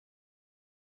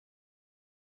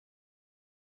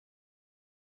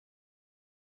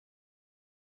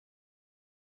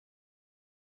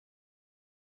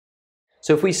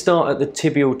So if we start at the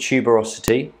tibial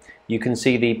tuberosity, you can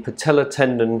see the patellar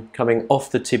tendon coming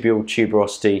off the tibial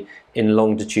tuberosity in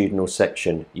longitudinal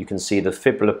section. You can see the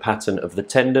fibrillar pattern of the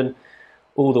tendon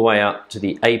all the way up to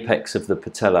the apex of the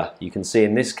patella. You can see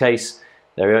in this case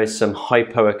there is some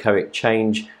hypoechoic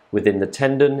change within the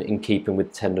tendon in keeping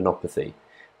with tendinopathy.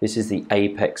 This is the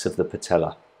apex of the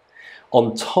patella.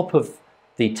 On top of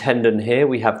the tendon here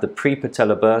we have the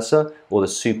prepatellar bursa, or the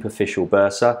superficial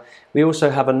bursa. We also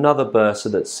have another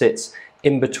bursa that sits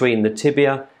in between the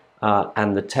tibia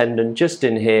and the tendon. Just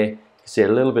in here you can see a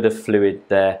little bit of fluid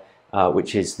there,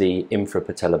 which is the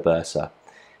infrapatellar bursa.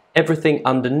 Everything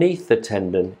underneath the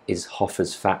tendon is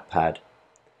Hoffer's fat pad.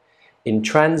 In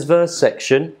transverse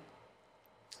section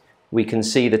we can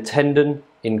see the tendon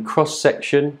in cross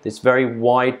section, this very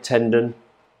wide tendon,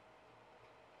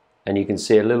 and you can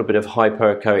see a little bit of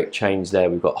hypoechoic change there.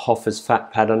 We've got Hoffer's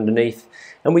fat pad underneath,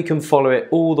 and we can follow it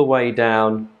all the way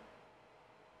down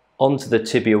onto the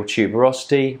tibial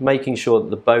tuberosity, making sure that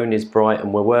the bone is bright,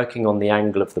 and we're working on the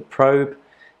angle of the probe.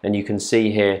 And you can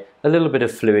see here a little bit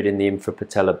of fluid in the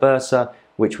infrapatellar bursa,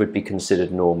 which would be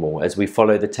considered normal. As we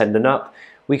follow the tendon up,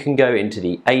 we can go into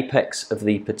the apex of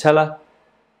the patella,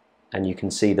 and you can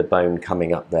see the bone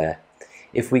coming up there.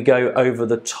 If we go over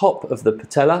the top of the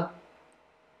patella,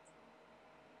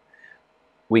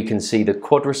 we can see the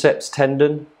quadriceps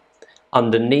tendon.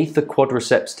 Underneath the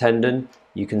quadriceps tendon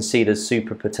you can see the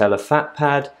suprapatellar fat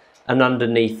pad, and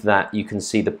underneath that you can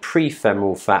see the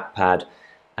prefemoral fat pad,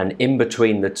 and in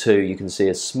between the two you can see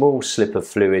a small slip of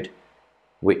fluid,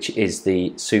 which is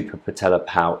the suprapatellar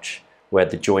pouch where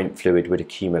the joint fluid would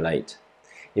accumulate.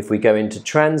 If we go into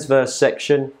transverse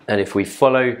section and if we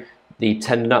follow the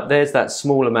tendon up, there's that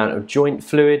small amount of joint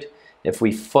fluid. If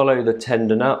we follow the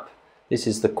tendon up, this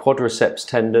is the quadriceps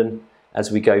tendon.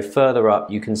 As we go further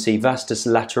up, you can see vastus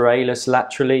lateralis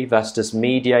laterally, vastus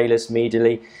medialis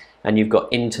medially, and you've got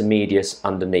intermedius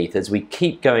underneath. As we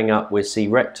keep going up, we'll see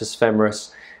rectus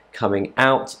femoris coming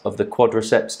out of the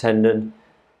quadriceps tendon,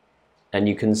 and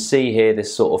you can see here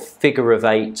this sort of figure of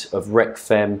 8 of rec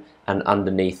fem and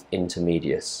underneath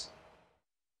intermedius.